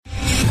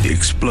The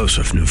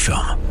explosive new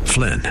film,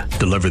 Flynn,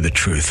 deliver the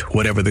truth,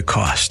 whatever the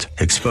cost,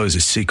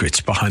 exposes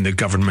secrets behind the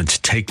government's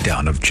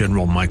takedown of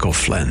General Michael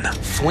Flynn.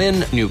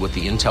 Flynn knew what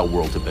the intel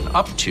world had been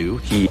up to.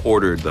 He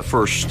ordered the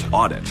first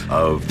audit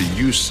of the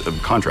use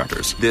of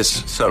contractors.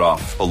 This set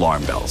off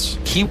alarm bells.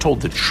 He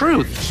told the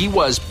truth. He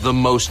was the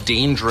most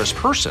dangerous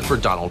person for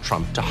Donald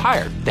Trump to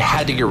hire. They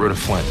had to get rid of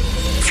Flynn.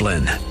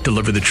 Flynn,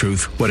 deliver the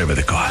truth, whatever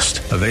the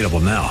cost. Available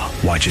now.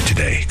 Watch it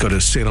today. Go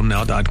to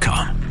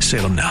salemnow.com.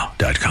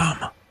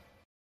 salemnow.com.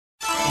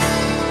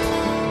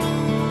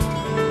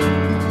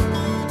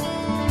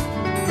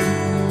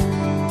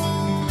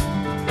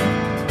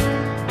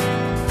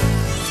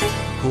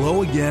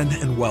 Hello again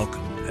and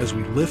welcome as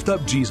we lift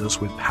up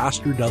Jesus with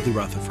Pastor Dudley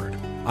Rutherford.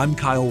 I'm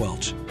Kyle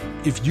Welch.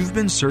 If you've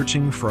been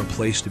searching for a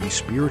place to be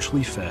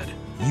spiritually fed,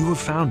 you have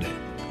found it.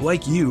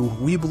 Like you,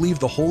 we believe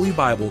the Holy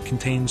Bible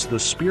contains the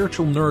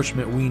spiritual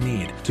nourishment we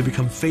need to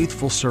become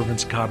faithful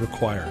servants God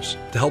requires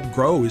to help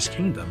grow His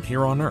kingdom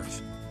here on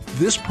earth.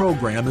 This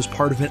program is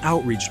part of an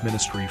outreach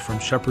ministry from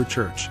Shepherd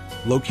Church,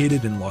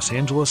 located in Los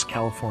Angeles,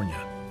 California.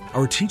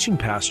 Our teaching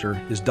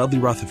pastor is Dudley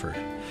Rutherford,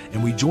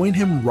 and we join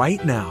him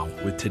right now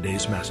with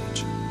today's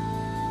message.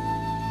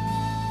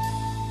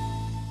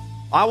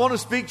 I want to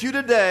speak to you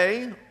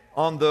today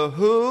on the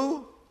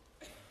who,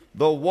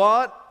 the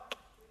what,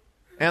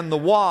 and the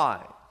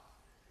why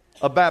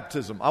of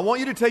baptism. I want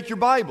you to take your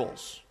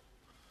Bibles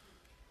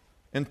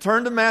and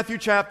turn to Matthew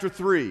chapter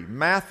 3.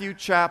 Matthew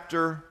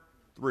chapter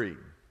 3.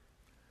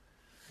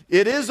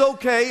 It is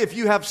okay if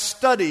you have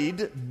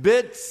studied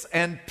bits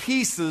and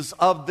pieces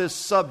of this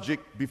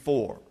subject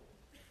before.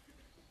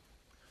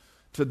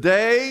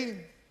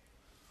 Today,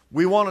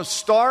 we want to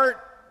start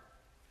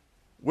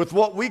with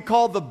what we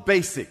call the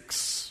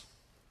basics.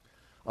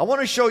 I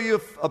want to show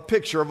you a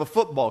picture of a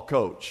football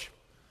coach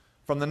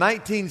from the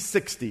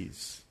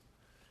 1960s.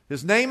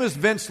 His name is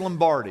Vince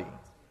Lombardi.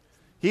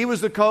 He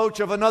was the coach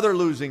of another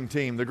losing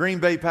team, the Green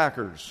Bay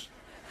Packers.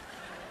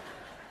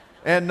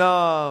 And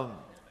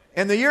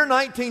in the year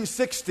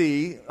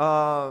 1960,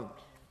 the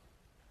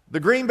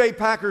Green Bay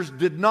Packers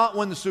did not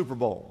win the Super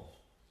Bowl.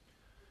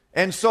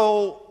 And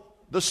so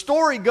the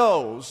story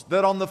goes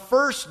that on the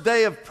first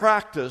day of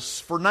practice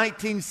for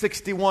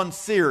 1961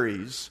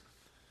 series,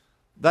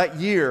 that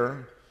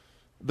year,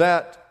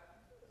 that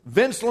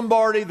Vince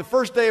Lombardi, the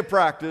first day of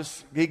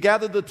practice, he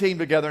gathered the team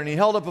together and he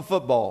held up a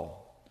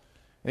football.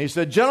 And he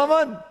said,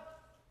 "Gentlemen,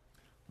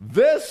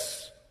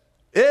 this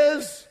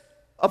is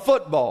a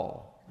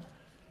football."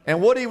 And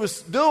what he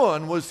was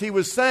doing was he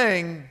was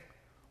saying,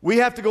 we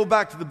have to go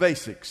back to the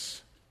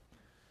basics.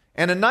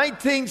 And in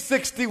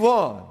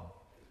 1961,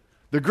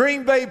 the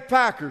Green Bay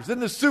Packers in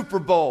the Super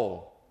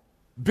Bowl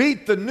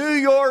beat the New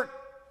York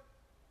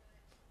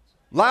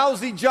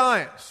lousy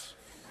Giants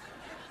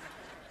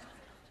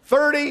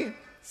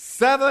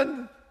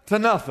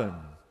 37-0.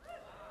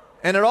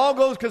 And it all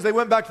goes because they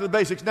went back to the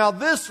basics. Now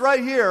this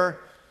right here,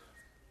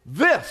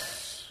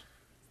 this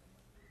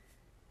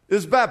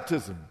is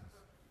baptism.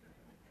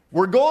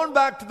 We're going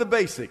back to the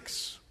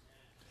basics.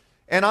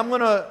 And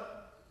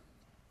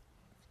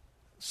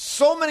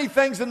so many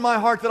things in my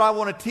heart that I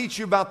want to teach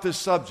you about this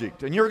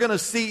subject. And you're going to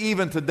see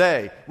even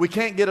today. We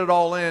can't get it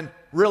all in,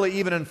 really,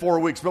 even in 4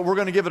 weeks, but we're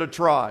going to give it a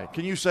try.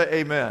 Can you say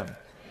amen? Amen.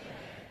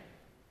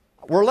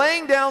 We're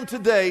laying down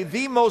today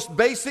the most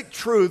basic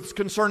truths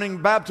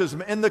concerning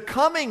baptism. In the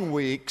coming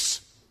weeks,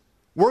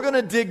 we're going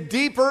to dig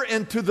deeper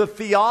into the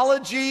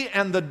theology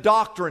and the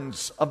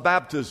doctrines of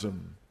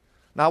baptism.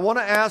 Now, I want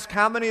to ask,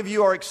 how many of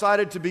you are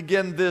excited to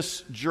begin this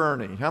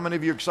journey? How many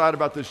of you are excited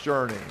about this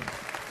journey?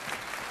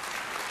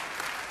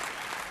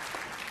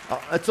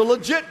 It's a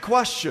legit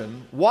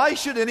question. Why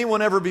should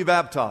anyone ever be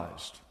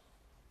baptized?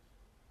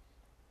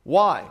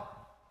 Why?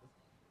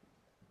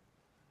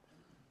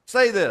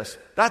 Say this.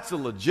 That's a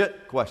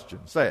legit question.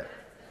 Say it.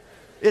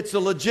 It's a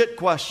legit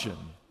question.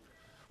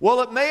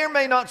 Well, it may or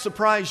may not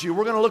surprise you.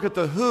 We're going to look at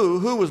the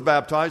who was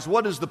baptized,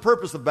 what is the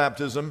purpose of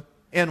baptism,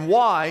 and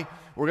why.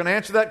 We're going to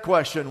answer that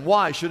question.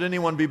 Why should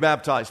anyone be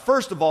baptized?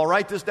 First of all,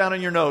 write this down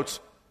in your notes.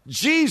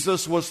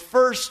 Jesus was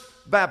first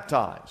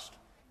baptized.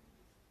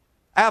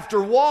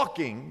 After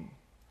walking,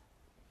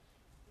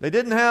 they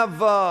didn't have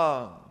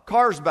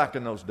cars back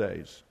in those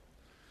days.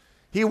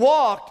 He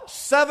walked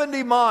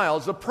 70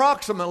 miles,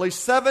 approximately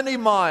 70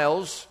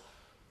 miles.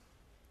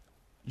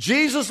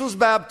 Jesus was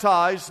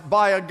baptized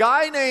by a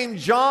guy named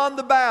John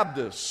the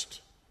Baptist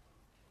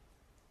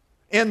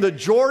in the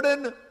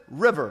Jordan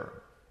River.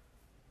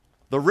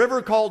 The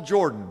river called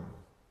Jordan.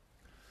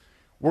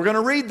 We're going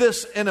to read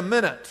this in a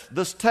minute,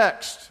 this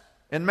text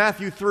in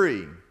Matthew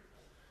 3.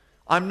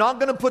 I'm not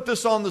going to put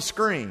this on the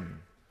screen.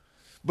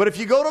 But if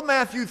you go to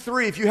Matthew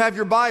 3, if you have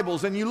your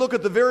Bibles, and you look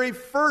at the very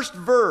first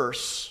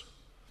verse,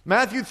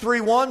 Matthew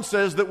 3:1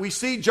 says that we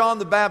see John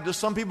the Baptist.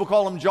 Some people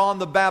call him John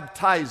the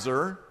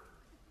Baptizer.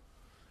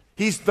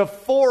 He's the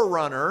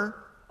forerunner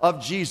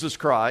of Jesus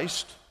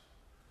Christ.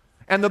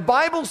 And the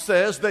Bible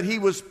says that he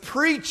was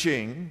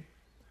preaching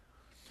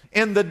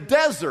in the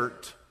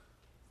desert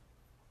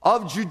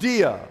of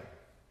Judea.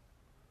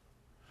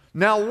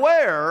 Now,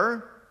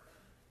 where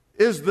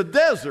is the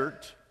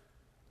desert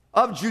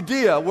of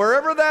Judea,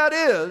 wherever that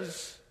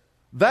is,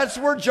 that's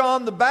where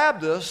John the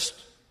Baptist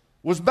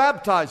was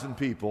baptizing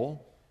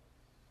people.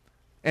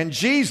 And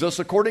Jesus,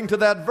 according to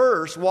that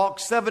verse,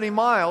 walked 70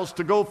 miles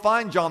to go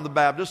find John the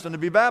Baptist and to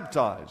be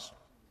baptized.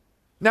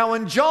 Now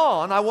in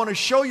John, I want to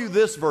show you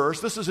this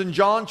verse. This is in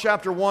John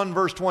chapter 1,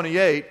 verse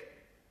 28.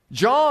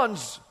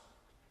 John's,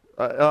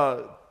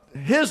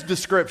 his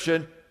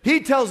description, he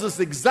tells us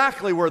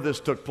exactly where this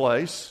took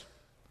place.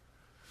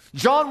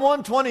 John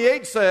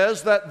 1:28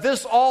 says that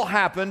this all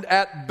happened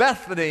at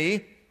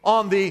Bethany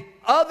on the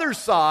other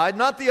side,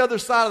 not the other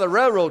side of the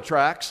railroad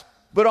tracks,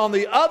 but on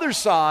the other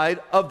side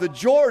of the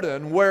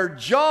Jordan where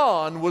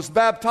John was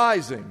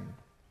baptizing.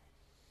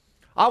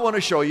 I want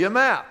to show you a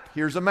map.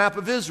 Here's a map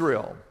of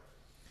Israel.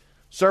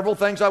 Several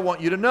things I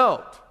want you to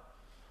note.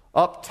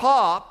 Up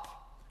top,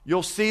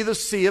 you'll see the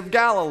Sea of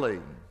Galilee.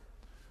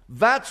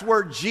 That's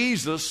where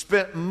Jesus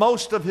spent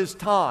most of his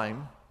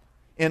time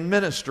in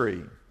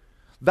ministry.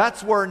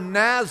 That's where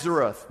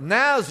Nazareth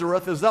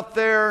is up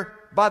there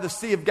by the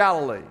Sea of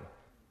Galilee.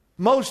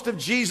 Most of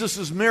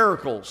Jesus'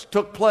 miracles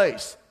took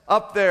place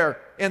up there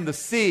in the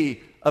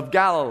Sea of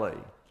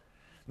Galilee.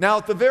 Now,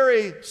 at the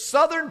very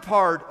southern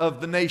part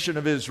of the nation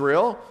of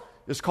Israel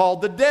is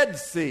called the Dead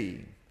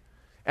Sea.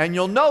 And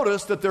you'll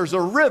notice that there's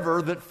a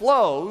river that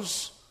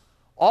flows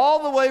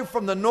all the way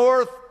from the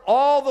north,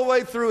 all the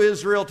way through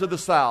Israel to the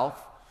south.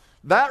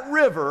 That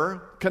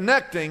river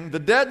connecting the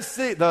Dead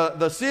Sea,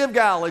 the Sea of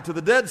Galilee to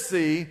the Dead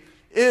Sea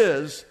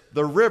is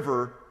the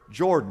River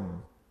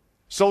Jordan.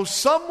 So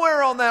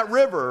somewhere on that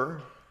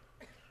river,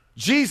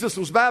 Jesus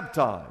was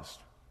baptized.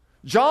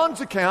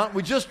 John's account,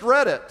 we just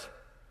read it.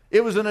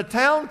 It was in a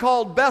town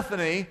called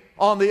Bethany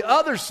on the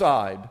other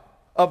side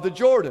of the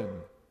Jordan.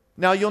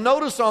 Now you'll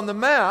notice on the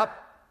map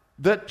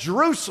that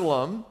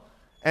Jerusalem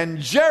and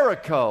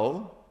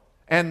Jericho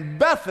and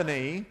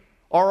Bethany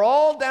are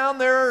all down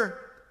there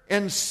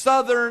in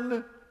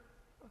southern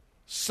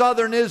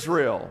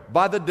Israel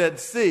by the Dead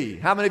Sea.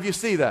 How many of you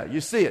see that?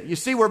 You see it. You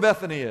see where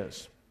Bethany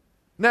is.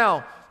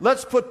 Now,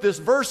 let's put this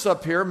verse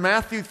up here,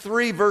 Matthew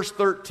 3, verse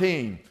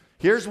 13.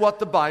 Here's what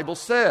the Bible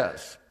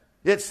says.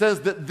 It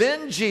says that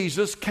then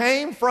Jesus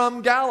came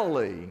from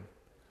Galilee,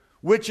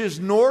 which is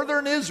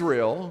northern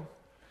Israel.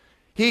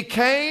 He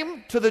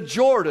came to the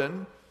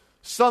Jordan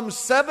some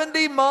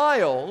 70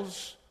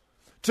 miles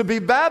to be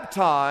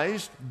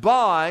baptized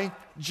by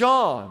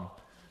John.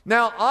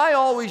 Now, I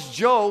always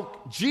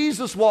joke,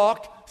 Jesus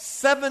walked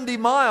 70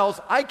 miles.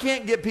 I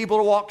can't get people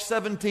to walk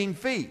 17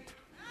 feet.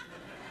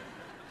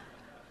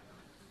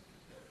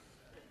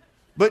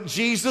 But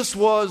Jesus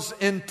was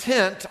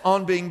intent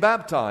on being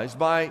baptized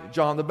by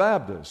John the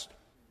Baptist.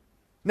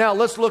 Now,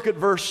 let's look at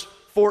verse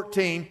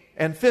 14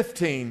 and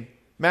 15,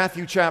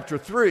 Matthew chapter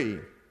 3.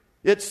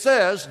 It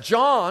says,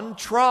 John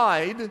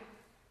tried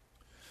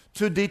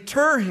to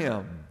deter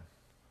him,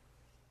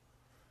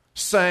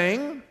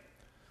 saying,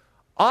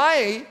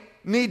 I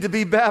need to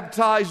be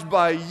baptized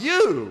by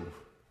you.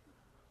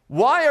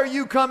 Why are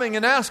you coming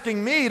and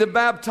asking me to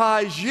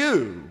baptize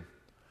you?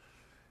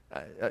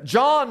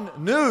 John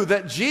knew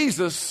that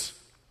Jesus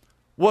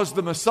was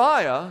the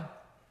Messiah,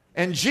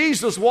 and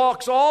Jesus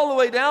walks all the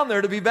way down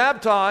there to be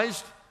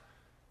baptized,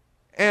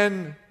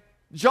 and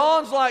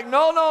John's like,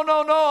 no,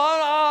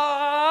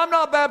 I'm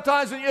not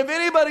baptizing you. If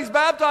anybody's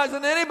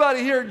baptizing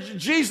anybody here,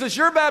 Jesus,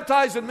 you're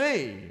baptizing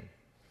me.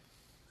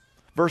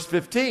 Verse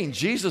 15,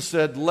 Jesus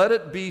said, let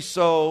it be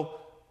so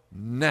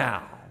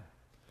now.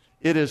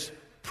 It is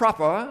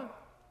proper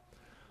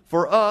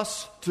for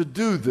us to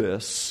do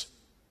this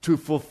to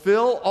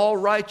fulfill all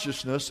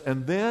righteousness.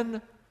 And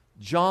then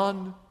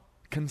John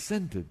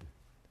consented.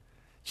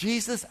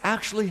 Jesus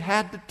actually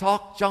had to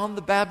talk John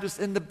the Baptist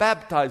into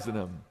baptizing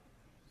him.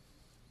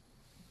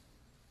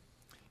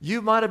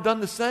 You might have done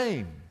the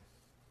same.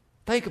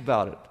 Think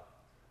about it.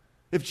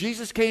 If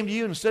Jesus came to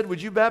you and said,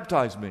 would you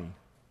baptize me?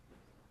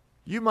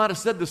 You might have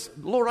said this,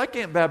 Lord, I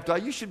can't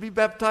baptize. You should be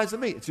baptizing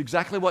me. It's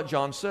exactly what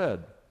John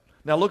said.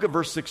 Now look at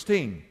verse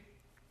 16.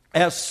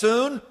 As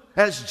soon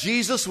as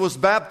Jesus was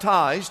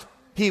baptized,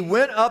 he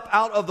went up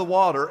out of the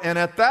water, and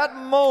at that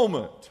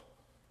moment,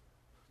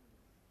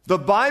 the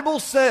Bible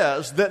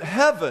says that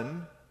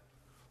heaven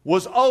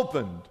was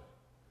opened,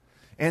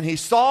 and he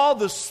saw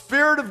the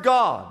Spirit of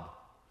God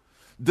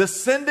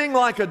descending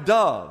like a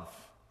dove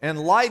and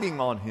lighting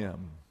on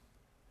him.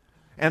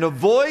 And a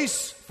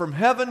voice from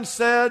heaven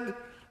said,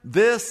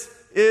 this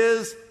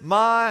is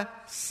my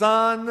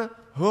Son,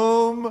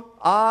 whom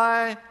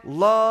I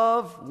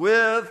love.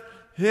 With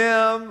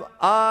him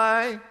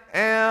I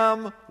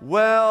am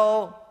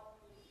well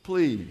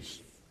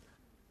pleased.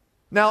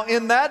 Now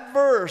in that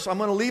verse, I'm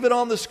going to leave it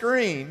on the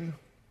screen,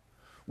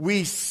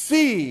 we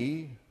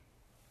see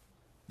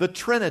the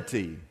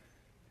Trinity.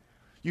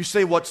 You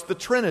say, what's the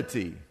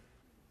Trinity?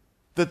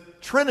 The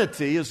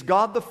Trinity is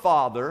God the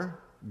Father,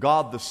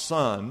 God the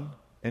Son,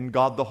 and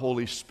God the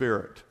Holy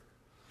Spirit.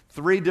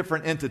 Three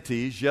different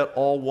entities, yet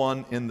all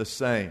one in the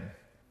same.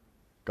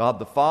 God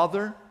the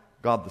Father,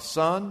 God the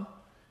Son,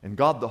 and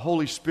God the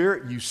Holy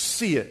Spirit. You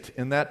see it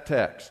in that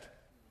text.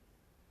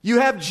 You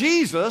have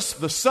Jesus,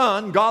 the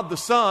Son, God the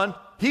Son.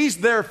 He's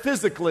there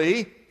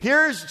physically.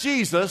 Here's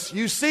Jesus.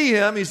 You see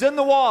him. He's in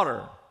the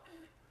water.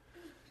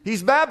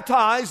 He's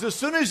baptized. As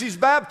soon as he's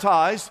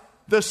baptized,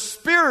 the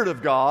Spirit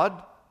of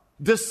God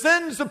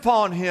descends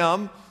upon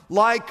him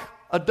like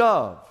a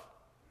dove.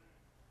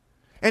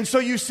 And so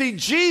you see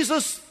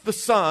Jesus the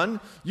Son,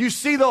 you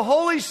see the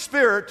Holy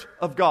Spirit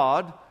of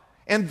God,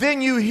 and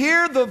then you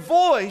hear the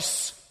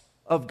voice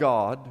of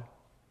God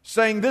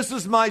saying, "This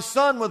is my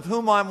Son with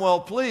whom I'm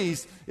well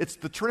pleased." It's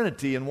the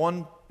Trinity in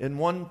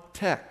one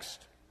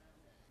text.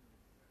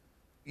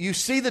 You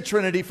see the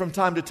Trinity from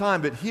time to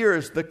time, but here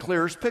is the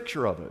clearest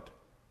picture of it.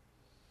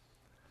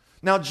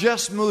 Now,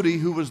 Jess Moody,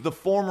 who was the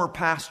former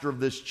pastor of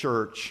this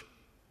church,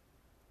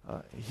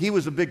 he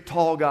was a big,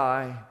 tall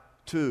guy,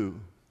 too.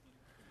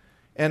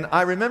 And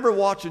I remember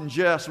watching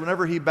Jess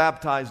whenever he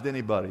baptized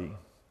anybody.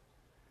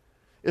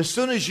 As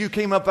soon as you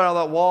came up out of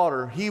that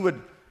water, he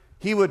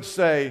would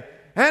say,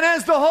 "And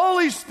as the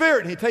Holy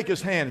Spirit," and he'd take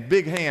his hand,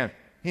 big hand,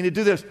 and he'd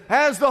do this,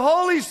 "As the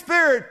Holy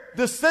Spirit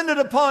descended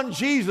upon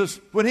Jesus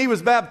when he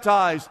was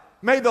baptized,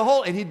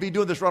 and he'd be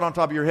doing this right on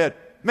top of your head,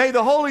 "May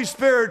the Holy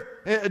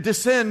Spirit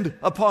descend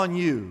upon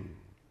you."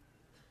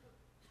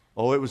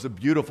 Oh, it was a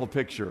beautiful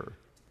picture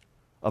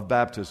of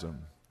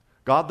baptism.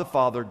 God the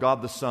Father,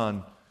 God the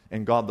Son,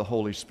 and God the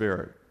Holy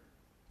Spirit.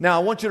 Now,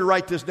 I want you to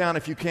write this down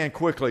if you can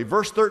quickly.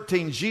 Verse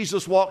 13,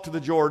 Jesus walked to the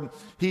Jordan.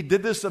 He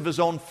did this of his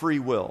own free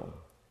will.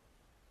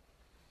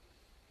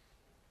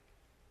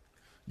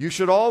 You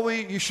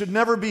should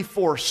never be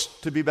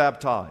forced to be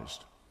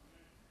baptized.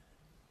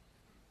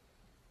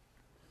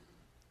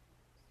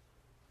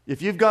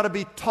 If you've got to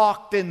be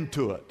talked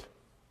into it,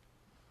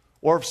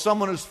 or if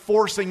someone is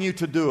forcing you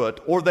to do it,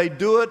 or they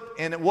do it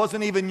and it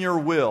wasn't even your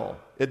will,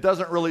 it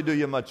doesn't really do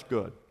you much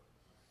good.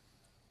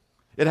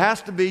 It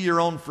has to be your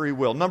own free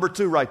will. Number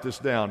 2, write this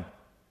down.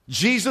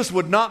 Jesus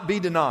would not be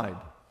denied.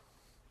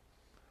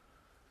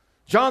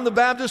 John the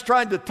Baptist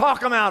tried to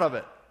talk him out of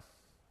it,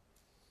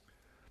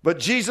 but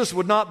Jesus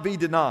would not be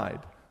denied.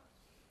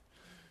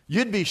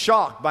 You'd be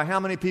shocked by how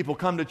many people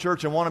come to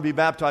church and want to be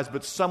baptized,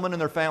 but someone in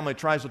their family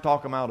tries to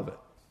talk them out of it.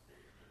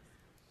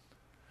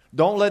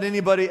 Don't let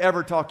anybody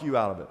ever talk you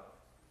out of it.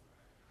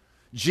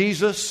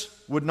 Jesus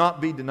would not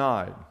be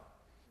denied.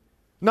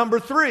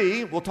 Number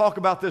 3, we'll talk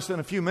about this in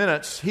a few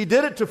minutes. He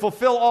did it to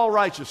fulfill all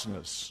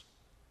righteousness.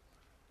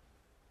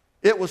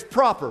 It was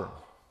proper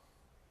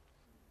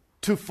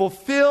to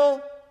fulfill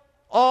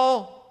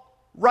all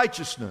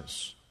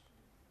righteousness.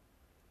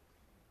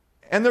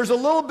 And there's a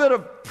little bit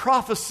of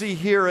prophecy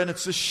here, and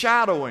it's a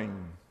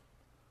shadowing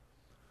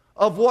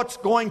of what's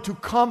going to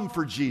come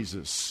for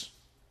Jesus.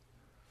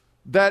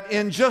 That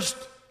in just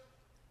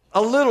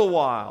a little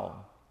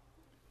while,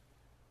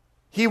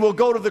 he will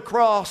go to the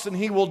cross and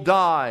he will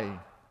die.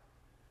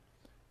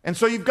 And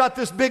so you've got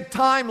this big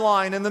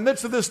timeline. In the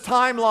midst of this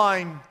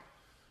timeline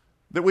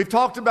that we've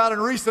talked about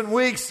in recent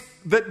weeks,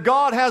 that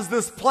God has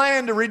this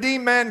plan to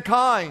redeem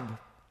mankind.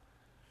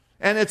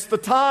 And it's the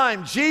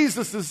time.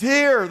 Jesus is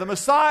here. The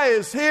Messiah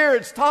is here.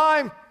 It's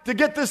time to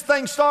get this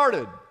thing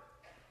started.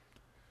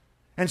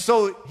 And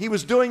so he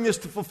was doing this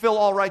to fulfill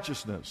all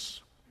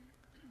righteousness.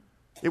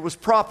 It was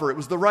proper. It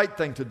was the right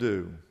thing to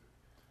do.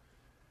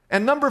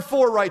 And number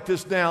 4, write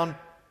this down.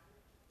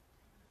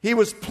 He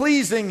was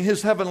pleasing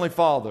his heavenly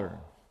Father.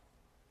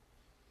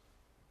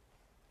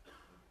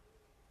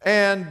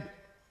 And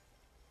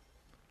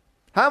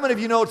how many of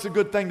you know it's a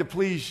good thing to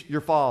please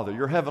your Father,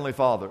 your heavenly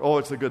Father? Oh,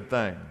 it's a good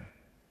thing.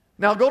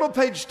 Now go to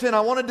page 10.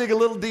 I want to dig a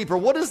little deeper.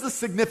 What is the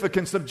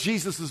significance of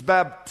Jesus'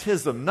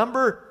 baptism?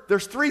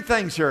 There's 3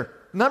 things here.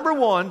 Number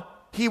 1,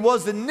 he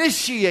was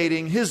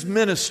initiating his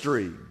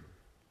ministry.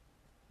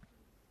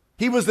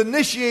 He was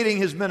initiating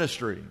his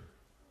ministry.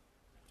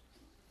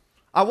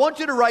 I want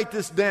you to write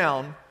this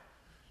down.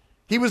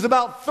 He was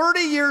about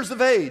 30 years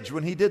of age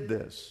when he did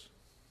this.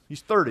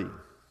 He's 30.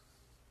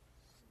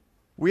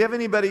 We have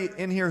anybody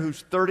in here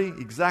who's 30,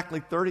 exactly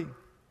 30?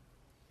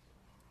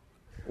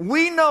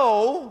 We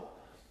know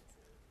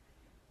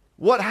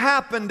what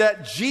happened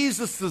at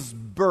Jesus'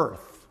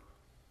 birth.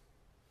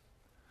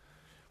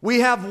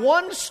 We have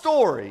one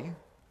story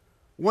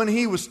when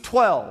he was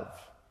 12.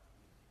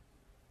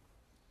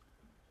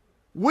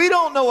 We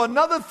don't know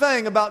another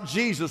thing about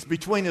Jesus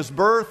between his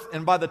birth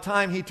and by the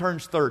time he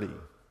turns 30.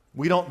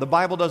 The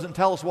Bible doesn't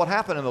tell us what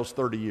happened in those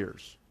 30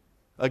 years.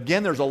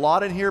 Again, there's a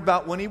lot in here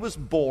about when he was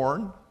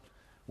born.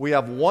 We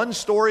have one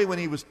story when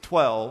he was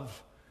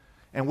 12,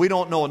 and we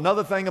don't know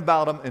another thing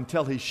about him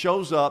until he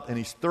shows up and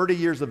he's 30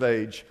 years of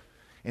age,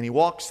 and he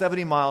walks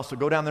 70 miles to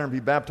go down there and be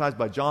baptized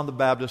by John the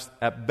Baptist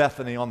at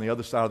Bethany on the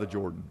other side of the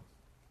Jordan.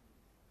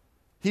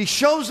 He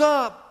shows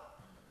up.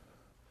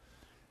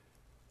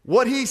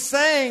 What he's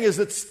saying is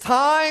it's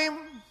time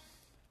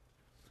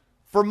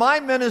for my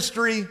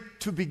ministry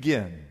to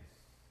begin.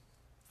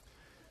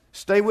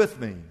 Stay with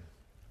me.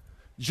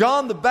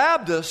 John the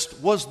Baptist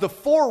was the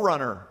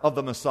forerunner of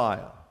the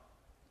Messiah.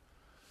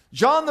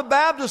 John the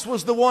Baptist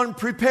was the one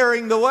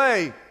preparing the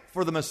way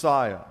for the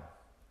Messiah.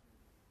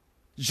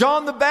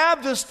 John the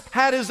Baptist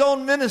had his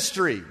own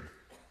ministry.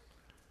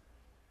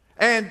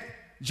 And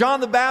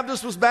John the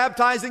Baptist was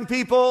baptizing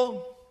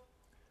people.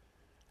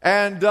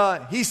 And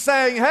he's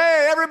saying,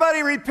 hey,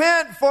 everybody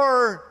repent,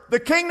 for the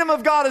kingdom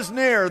of God is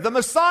near. The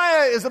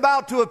Messiah is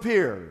about to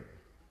appear.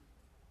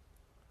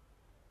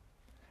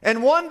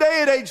 And one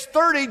day at age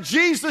 30,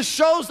 Jesus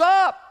shows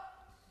up.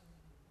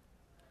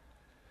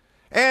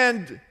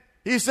 And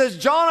he says,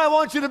 John, I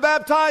want you to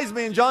baptize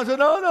me. And John said,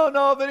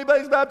 no. If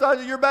anybody's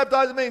baptizing, you're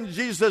baptizing me. And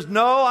Jesus says,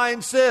 no, I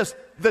insist.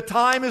 The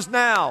time is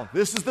now.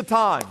 This is the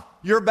time.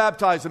 You're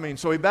baptizing me. And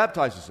so he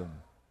baptizes him.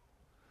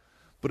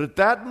 But at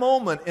that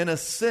moment, in a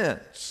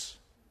sense,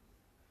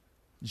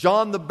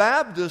 John the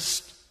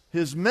Baptist,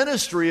 his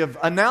ministry of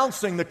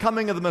announcing the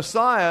coming of the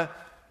Messiah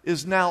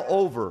is now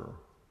over.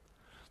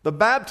 The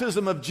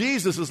baptism of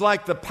Jesus is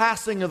like the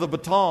passing of the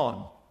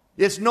baton.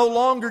 It's no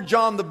longer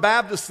John the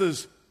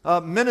Baptist's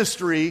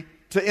ministry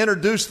to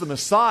introduce the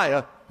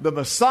Messiah. The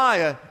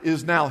Messiah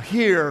is now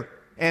here,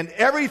 and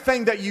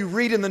everything that you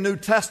read in the New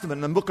Testament,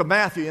 in the book of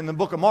Matthew, in the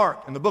book of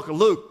Mark, in the book of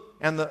Luke,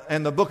 and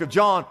the book of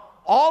John,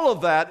 all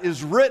of that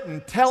is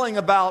written telling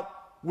about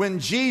when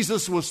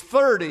Jesus was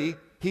 30,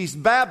 he's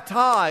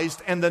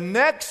baptized, and the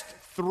next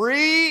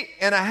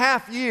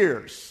 3.5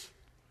 years,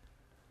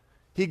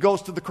 he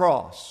goes to the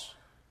cross.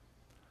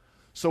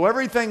 So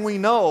everything we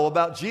know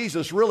about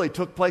Jesus really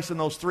took place in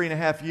those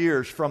 3.5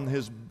 years, from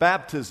his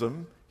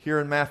baptism here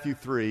in Matthew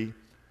 3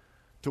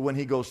 to when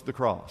he goes to the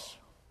cross.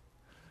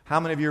 How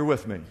many of you are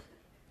with me?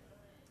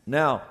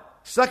 Now,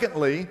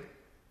 secondly,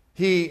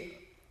 he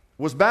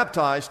was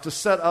baptized to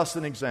set us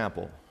an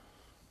example.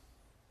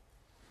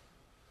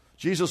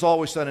 Jesus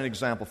always set an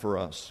example for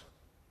us.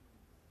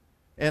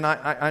 And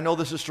I know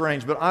this is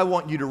strange, but I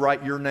want you to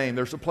write your name.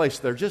 There's a place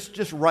there.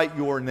 Just write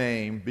your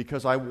name,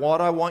 because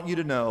what I want you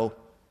to know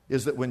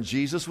is that when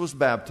Jesus was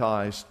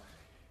baptized,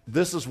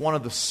 this is one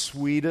of the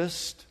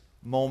sweetest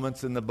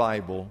moments in the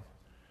Bible.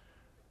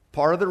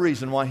 Part of the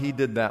reason why he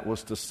did that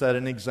was to set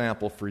an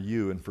example for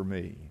you and for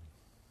me.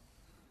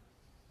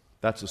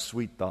 That's a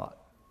sweet thought.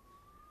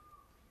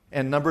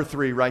 And number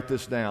 3, write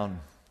this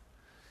down.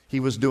 He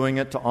was doing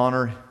it to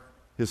honor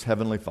his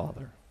heavenly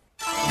Father.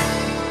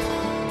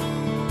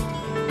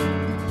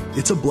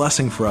 It's a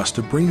blessing for us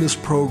to bring this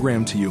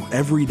program to you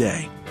every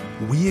day.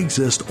 We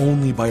exist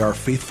only by our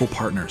faithful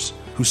partners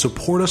who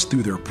support us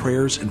through their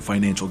prayers and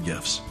financial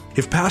gifts.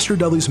 If Pastor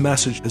Dudley's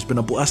message has been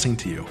a blessing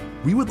to you,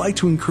 we would like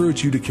to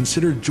encourage you to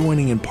consider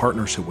joining in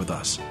partnership with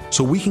us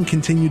so we can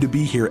continue to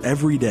be here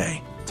every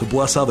day to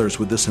bless others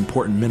with this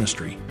important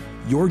ministry.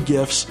 Your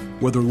gifts,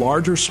 whether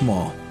large or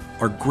small,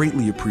 are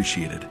greatly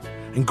appreciated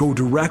and go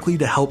directly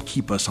to help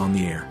keep us on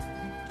the air.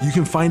 You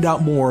can find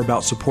out more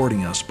about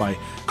supporting us by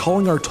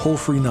calling our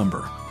toll-free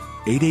number,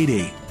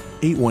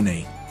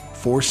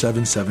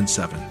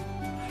 888-818-4777.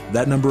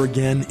 That number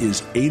again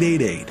is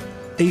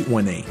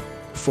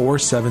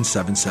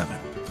 888-818-4777.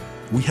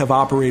 We have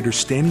operators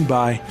standing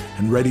by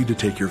and ready to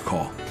take your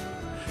call.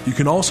 You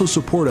can also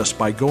support us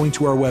by going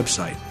to our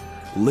website,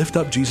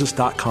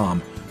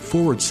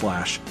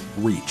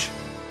 liftupjesus.com/reach.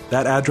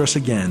 That address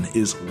again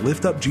is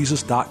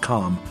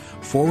liftupjesus.com/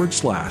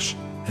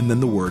 and then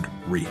the word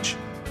reach.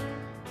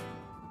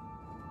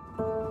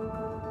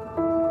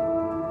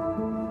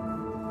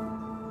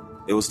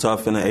 It was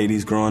tough in the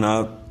 80s growing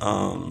up,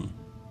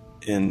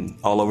 in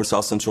all over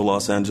South Central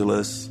Los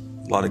Angeles.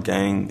 A lot of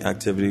gang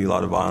activity, a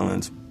lot of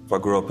violence. I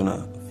grew up in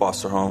a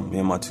foster home, me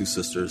and my 2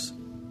 sisters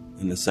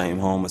in the same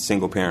home, a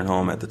single-parent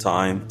home at the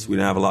time. So we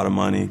didn't have a lot of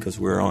money because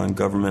we were on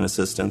government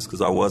assistance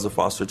because I was a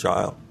foster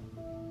child.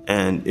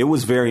 And it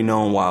was very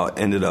known why I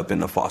ended up in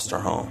the foster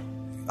home.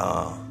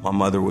 My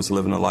mother was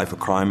living a life of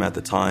crime at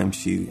the time.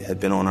 She had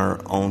been on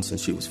her own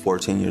since she was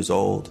 14 years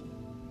old.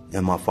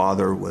 And my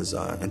father was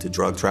into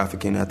drug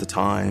trafficking at the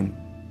time.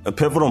 A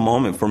pivotal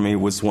moment for me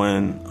was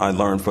when I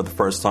learned for the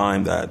first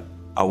time that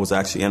I was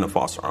actually in a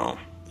foster home.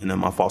 And then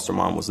my foster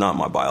mom was not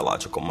my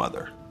biological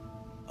mother.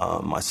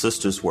 My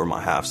sisters were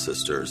my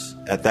half-sisters.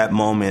 At that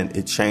moment,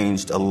 it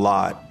changed a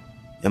lot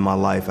in my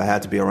life. I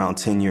had to be around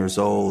 10 years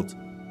old.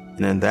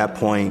 And at that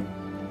point,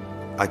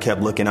 I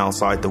kept looking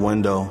outside the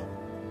window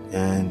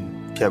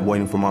and kept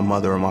waiting for my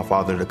mother or my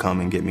father to come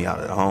and get me out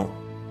of the home.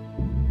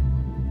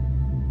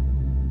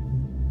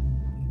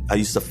 I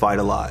used to fight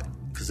a lot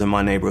because in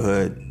my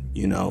neighborhood,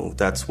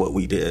 that's what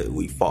we did.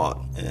 We fought,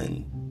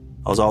 and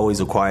I was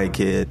always a quiet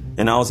kid.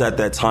 And I was at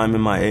that time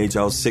in my age,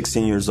 I was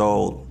 16 years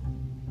old.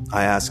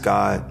 I asked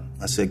God,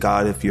 I said,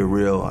 God, if you're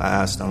real, I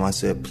asked him, I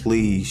said,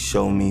 please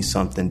show me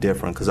something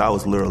different, because I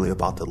was literally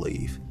about to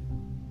leave.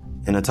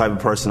 And the type of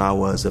person I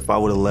was, if I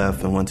would have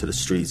left and went to the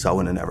streets, I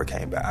would have never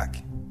came back.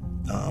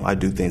 I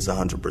do things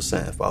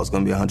 100%. If I was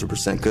going to be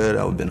 100% good,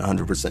 I would have been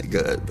 100%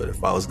 good. But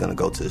if I was going to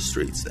go to the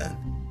streets, then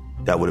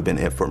that would have been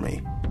it for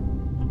me.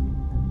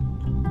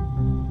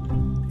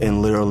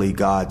 And literally,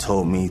 God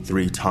told me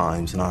 3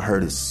 times, and I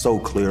heard it so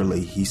clearly.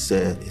 He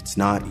said, it's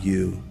not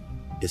you,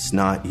 it's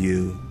not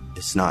you,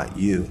 it's not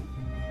you.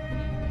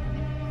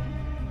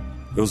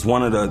 It was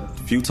one of the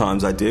few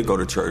times I did go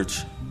to church,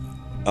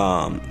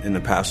 and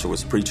the pastor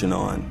was preaching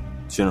on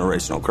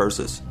generational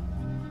curses.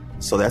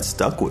 So that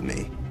stuck with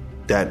me.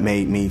 That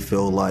made me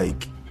feel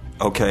like,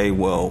 okay,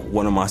 well,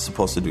 what am I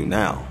supposed to do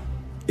now?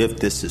 If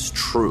this is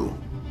true,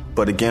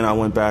 But again, I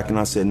went back and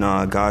I said,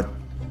 nah, God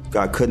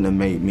couldn't have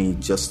made me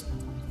just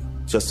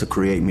to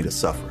create me to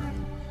suffer.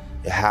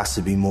 It has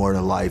to be more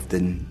to life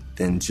than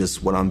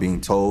just what I'm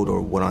being told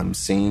or what I'm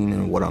seeing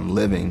and what I'm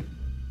living.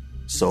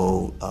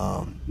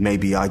 So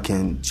maybe I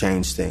can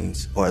change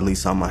things, or at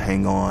least I'm going to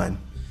hang on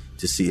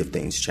to see if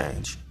things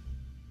change.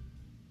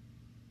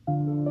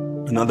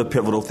 Another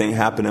pivotal thing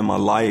happened in my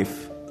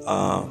life.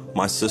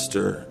 My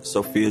sister,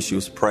 Sophia, she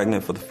was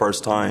pregnant for the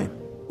first time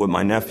with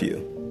my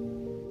nephew.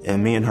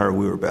 And me and her,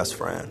 we were best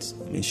friends.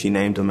 I mean, she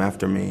named him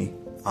after me.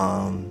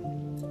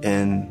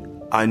 And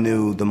I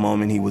knew the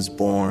moment he was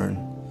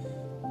born,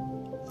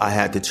 I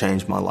had to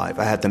change my life.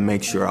 I had to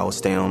make sure I was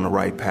staying on the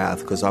right path,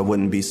 because I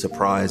wouldn't be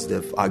surprised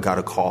if I got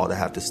a call to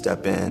have to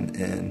step in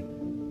and,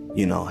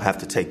 have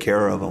to take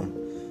care of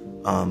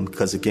him.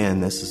 Because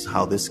again, this is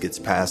how this gets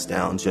passed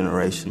down,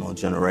 generational.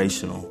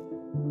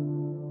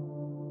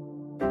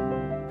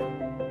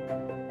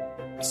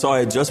 So I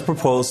had just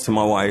proposed to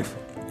my wife,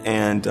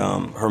 and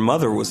her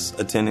mother was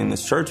attending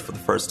this church for the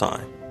first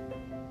time.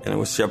 And it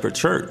was Shepherd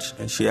Church.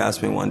 And she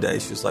asked me one day,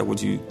 she was like,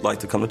 would you like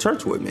to come to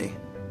church with me?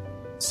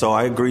 So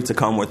I agreed to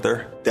come with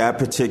her. That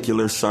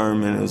particular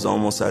sermon, it was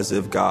almost as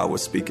if God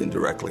was speaking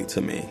directly to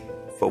me.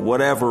 For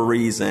whatever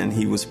reason,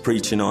 he was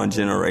preaching on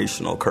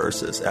generational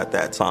curses at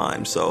that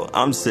time. So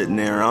I'm sitting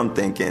there, I'm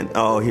thinking,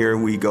 oh, here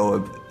we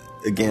go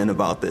again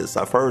about this.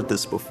 I've heard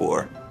this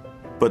before.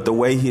 But the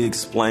way he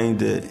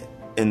explained it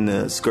in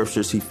the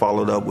scriptures, he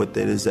followed up with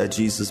it, is that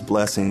Jesus'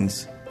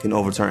 blessings can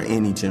overturn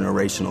any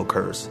generational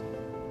curse.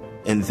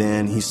 And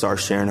then he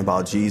starts sharing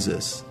about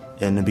Jesus.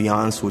 And to be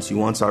honest with you,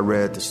 once I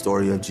read the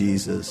story of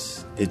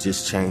Jesus, it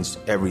just changed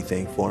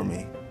everything for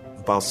me.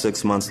 About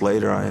 6 months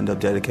later, I ended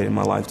up dedicating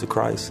my life to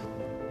Christ.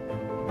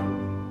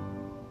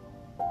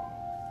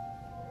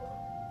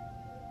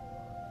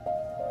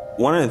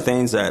 One of the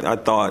things that I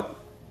thought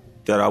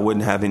that I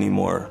wouldn't have any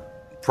more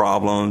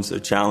problems or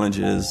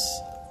challenges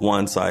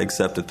once I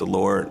accepted the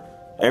Lord.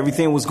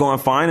 Everything was going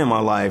fine in my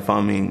life.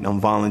 I mean,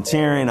 I'm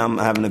volunteering, I'm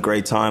having a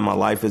great time, my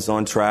life is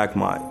on track,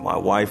 my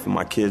wife and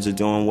my kids are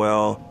doing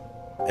well.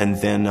 And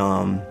then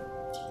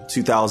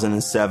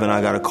 2007,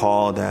 I got a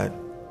call that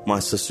my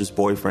sister's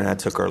boyfriend had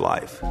took her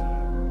life.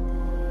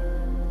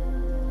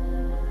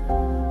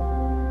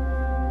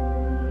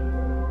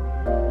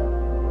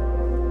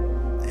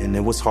 And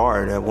it was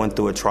hard. I went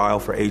through a trial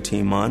for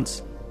 18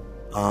 months.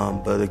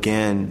 But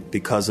again,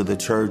 because of the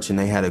church, and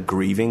they had a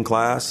grieving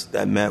class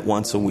that met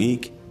once a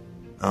week,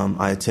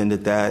 I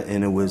attended that,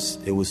 and it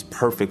was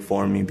perfect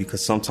for me,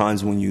 because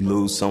sometimes when you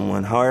lose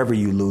someone, however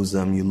you lose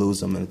them,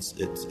 and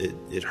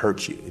it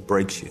hurts you, it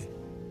breaks you.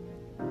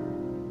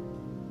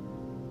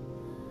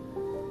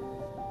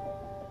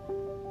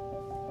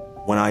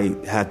 When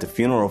I had the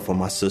funeral for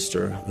my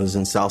sister, it was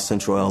in South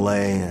Central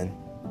LA,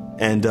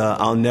 and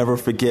I'll never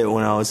forget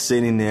when I was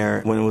sitting there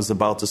when it was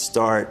about to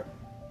start,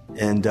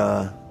 and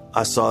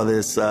I saw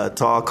this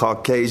tall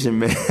Caucasian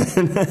man,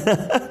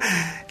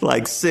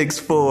 like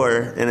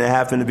 6'4", and it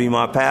happened to be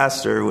my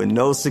pastor with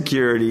no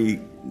security,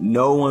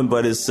 no one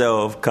but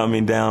himself,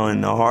 coming down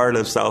in the heart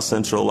of South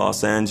Central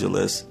Los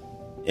Angeles.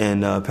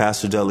 And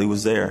Pastor Dudley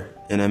was there,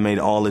 and it made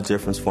all the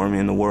difference for me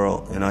in the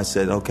world. And I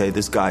said, okay,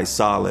 this guy's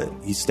solid.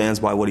 He stands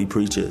by what he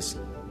preaches.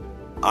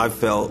 I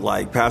felt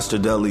like Pastor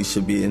Dudley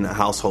should be in a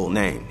household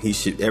name.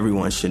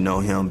 Everyone should know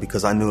him,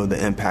 because I knew of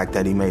the impact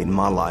that he made in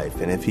my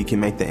life. And if he can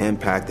make the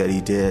impact that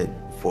he did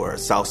for a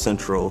South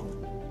Central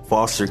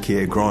foster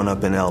kid growing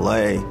up in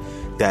LA,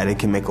 that it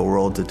can make a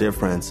world of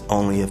difference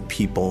only if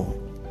people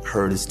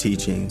heard his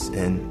teachings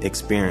and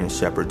experienced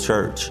Shepherd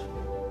Church.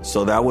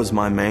 So that was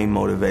my main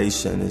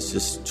motivation, is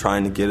just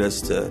trying to get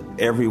us to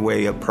every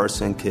way a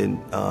person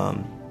can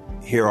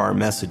hear our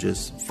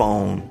messages,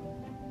 phone,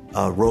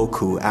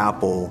 Roku,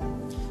 Apple,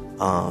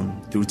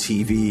 through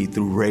TV,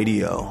 through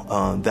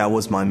radio. That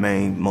was my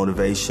main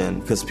motivation,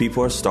 because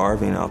people are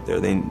starving out there.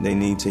 They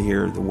need to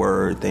hear the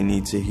word. They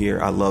need to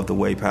hear. I love the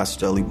way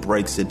Pastor Dudley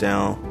breaks it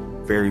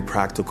down, very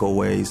practical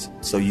ways,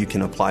 so you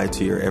can apply it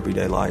to your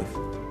everyday life.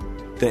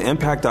 The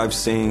impact I've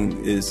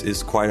seen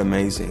is quite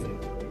amazing.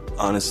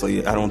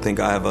 Honestly, I don't think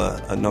I have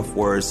enough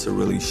words to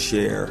really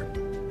share.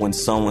 When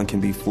someone can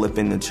be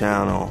flipping the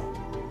channel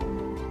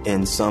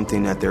and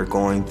something that they're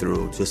going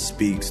through just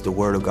speaks, the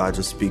word of God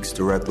just speaks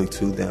directly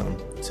to them.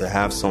 To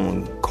have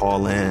someone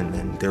call in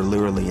and they're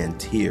literally in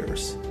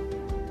tears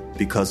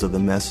because of the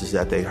message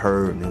that they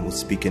heard and was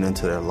speaking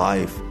into their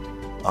life,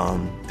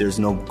 there's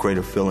no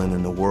greater feeling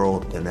in the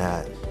world than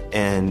that.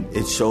 And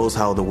it shows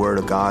how the word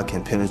of God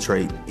can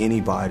penetrate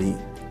anybody,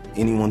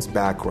 anyone's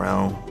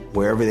background,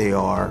 wherever they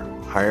are,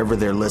 however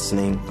they're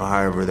listening, or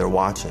however they're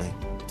watching.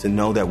 To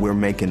know that we're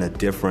making a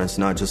difference,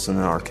 not just in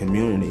our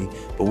community,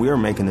 but we are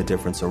making a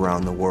difference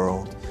around the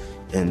world.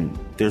 And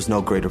there's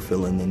no greater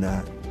feeling than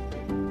that.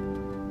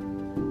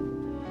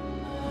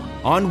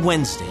 On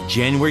Wednesday,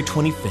 January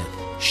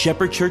 25th,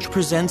 Shepherd Church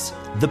presents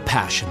The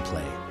Passion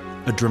Play,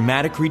 a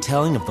dramatic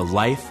retelling of the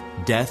life,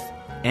 death,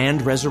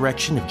 and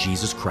resurrection of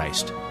Jesus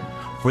Christ.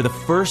 For the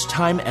first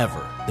time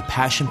ever, The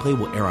Passion Play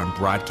will air on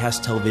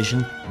broadcast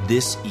television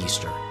this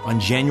Easter. On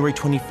January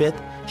 25th,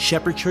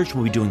 Shepherd Church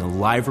will be doing a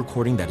live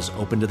recording that is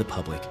open to the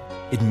public.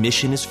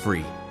 Admission is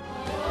free.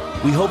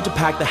 We hope to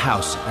pack the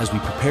house as we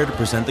prepare to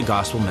present the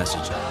gospel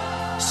message.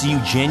 See you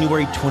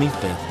January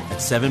 25th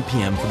at 7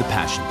 p.m. for The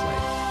Passion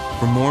Play.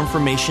 For more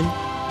information,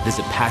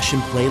 visit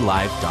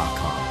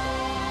PassionPlayLive.com.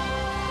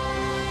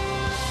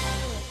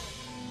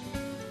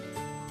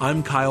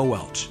 I'm Kyle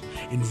Welch,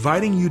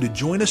 inviting you to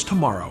join us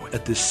tomorrow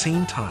at this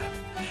same time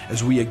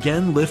as we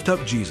again lift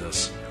up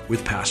Jesus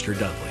with Pastor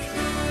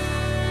Dudley.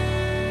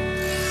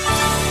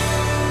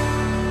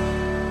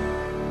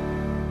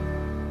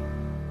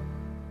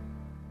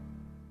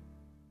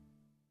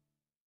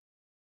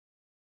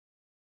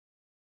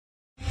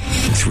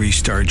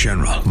 Three-star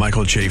General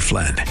Michael J.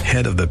 Flynn,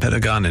 head of the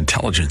Pentagon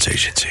Intelligence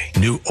Agency,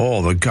 knew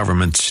all the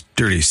government's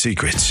dirty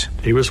secrets.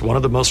 He was one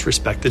of the most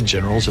respected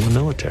generals in the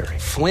military.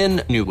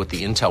 Flynn knew what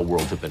the intel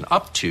world had been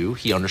up to.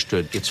 He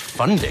understood its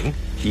funding.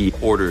 He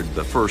ordered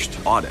the first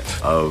audit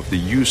of the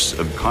use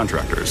of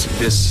contractors.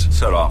 This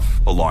set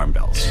off alarm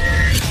bells.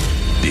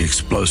 The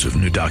explosive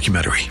new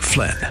documentary,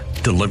 Flynn,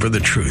 Deliver the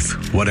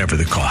Truth, Whatever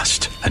the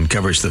Cost,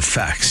 uncovers the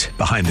facts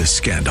behind this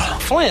scandal.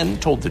 Flynn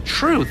told the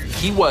truth.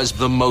 He was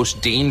the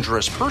most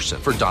dangerous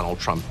person for Donald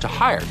Trump to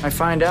hire. I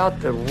find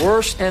out the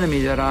worst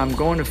enemy that I'm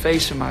going to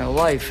face in my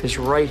life is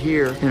right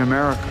here in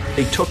America.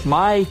 They took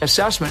my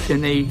assessment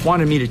and they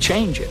wanted me to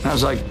change it. And I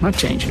was like, I'm not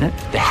changing it.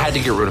 They had to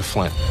get rid of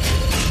Flynn.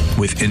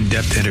 With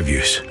in-depth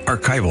interviews,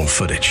 archival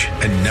footage,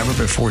 and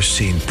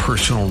never-before-seen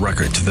personal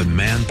records of the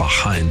man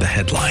behind the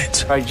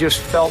headlines. I just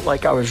felt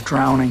like I was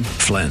drowning.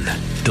 Flynn,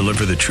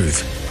 Deliver the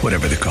Truth,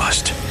 Whatever the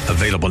Cost.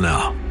 Available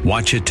now.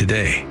 Watch it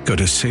today. Go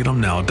to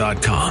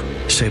salemnow.com.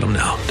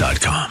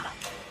 salemnow.com.